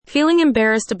Feeling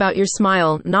embarrassed about your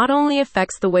smile not only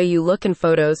affects the way you look in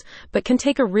photos, but can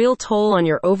take a real toll on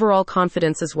your overall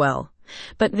confidence as well.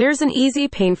 But there's an easy,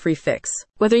 pain-free fix.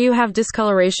 Whether you have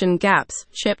discoloration, gaps,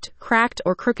 chipped, cracked,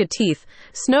 or crooked teeth,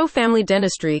 Snow Family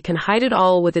Dentistry can hide it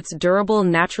all with its durable,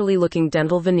 naturally-looking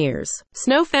dental veneers.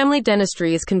 Snow Family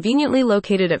Dentistry is conveniently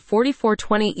located at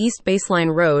 4420 East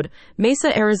Baseline Road,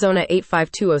 Mesa, Arizona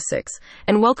 85206,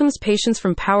 and welcomes patients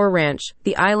from Power Ranch,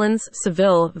 the Islands,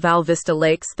 Seville, Val Vista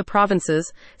Lakes, the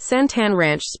Provinces, Santan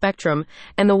Ranch, Spectrum,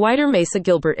 and the wider Mesa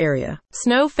Gilbert area.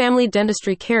 Snow Family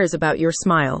Dentistry cares about your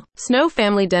smile. Snow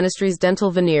Family Dentistry's dental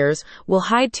veneers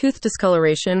will hide tooth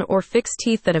discoloration or fix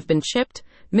teeth that have been chipped,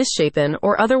 misshapen,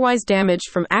 or otherwise damaged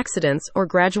from accidents or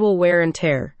gradual wear and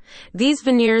tear. These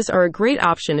veneers are a great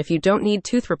option if you don't need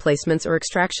tooth replacements or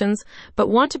extractions, but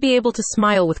want to be able to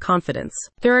smile with confidence.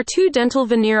 There are 2 dental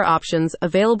veneer options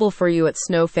available for you at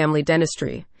Snow Family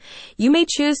Dentistry. You may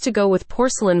choose to go with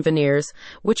porcelain veneers,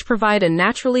 which provide a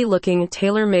naturally looking,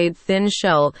 tailor-made thin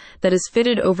shell that is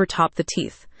fitted over top the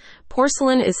teeth.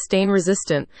 Porcelain is stain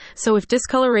resistant, so if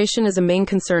discoloration is a main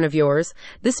concern of yours,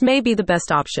 this may be the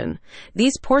best option.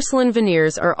 These porcelain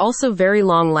veneers are also very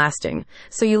long lasting,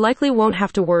 so you likely won't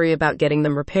have to worry about getting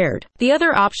them repaired. The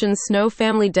other option Snow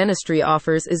Family Dentistry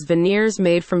offers is veneers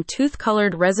made from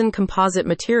tooth-colored resin composite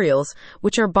materials,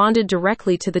 which are bonded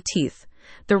directly to the teeth.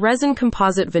 The resin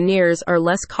composite veneers are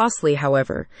less costly,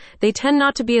 however. They tend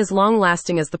not to be as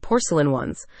long-lasting as the porcelain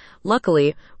ones.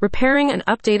 Luckily, repairing and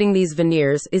updating these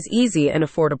veneers is easy and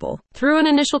affordable. Through an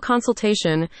initial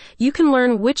consultation, you can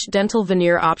learn which dental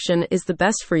veneer option is the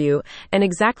best for you and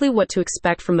exactly what to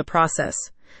expect from the process.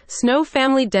 Snow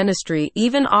Family Dentistry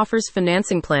even offers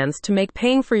financing plans to make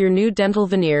paying for your new dental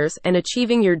veneers and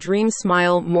achieving your dream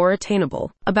smile more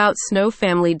attainable. About Snow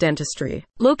Family Dentistry.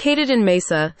 Located in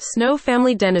Mesa, Snow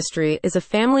Family Dentistry is a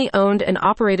family-owned and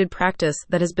operated practice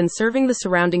that has been serving the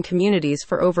surrounding communities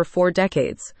for over 4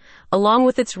 decades. Along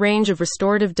with its range of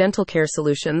restorative dental care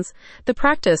solutions, the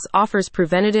practice offers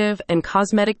preventative and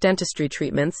cosmetic dentistry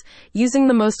treatments using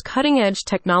the most cutting-edge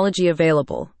technology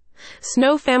available.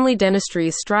 Snow Family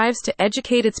Dentistry strives to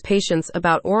educate its patients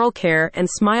about oral care and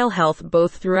smile health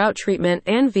both throughout treatment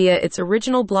and via its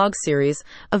original blog series,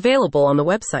 available on the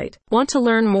website. Want to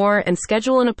learn more and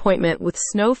schedule an appointment with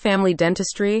Snow Family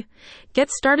Dentistry? Get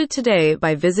started today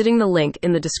by visiting the link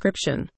in the description.